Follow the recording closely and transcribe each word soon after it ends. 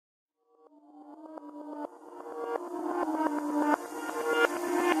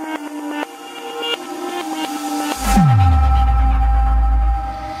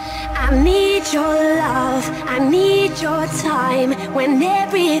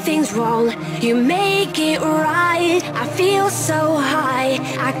everything's wrong, you make it right. I feel so high,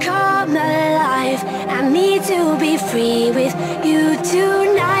 I come alive. I need to be free with you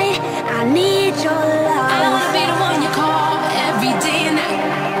tonight. I need your love. I wanna be the one you call every day and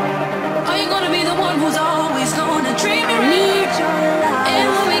night. Are you gonna be the one who's always gonna treat me right? I need your love. And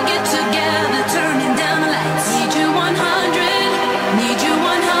when we get together, turning down the lights. Need you 100, need you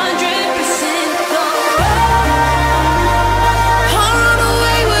 100%. Go I'll run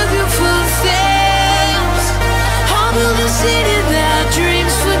away with your footsteps. I'll build a city that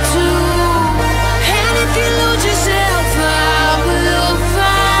dreams for two. And if you lose yourself, I will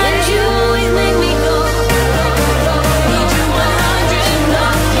find you. You make me go. Need you 100, no,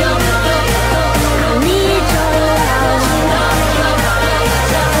 no, no, no. I need your love.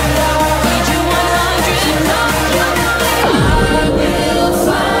 Need you 100, no, no, no. I will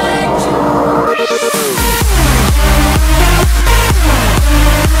find you.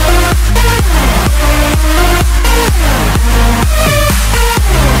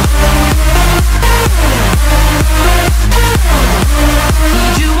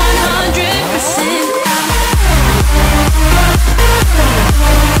 Need you 100%.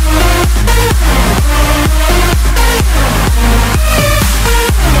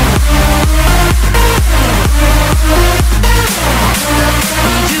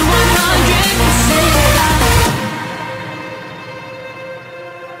 Need you 100%.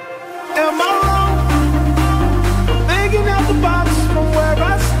 Am I wrong? Thinking out the box from where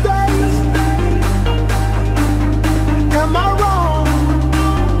I stay. Am I wrong?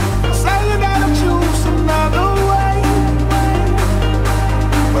 Saying that I choose another way.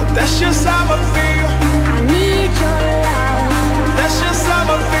 But that's just how I feel.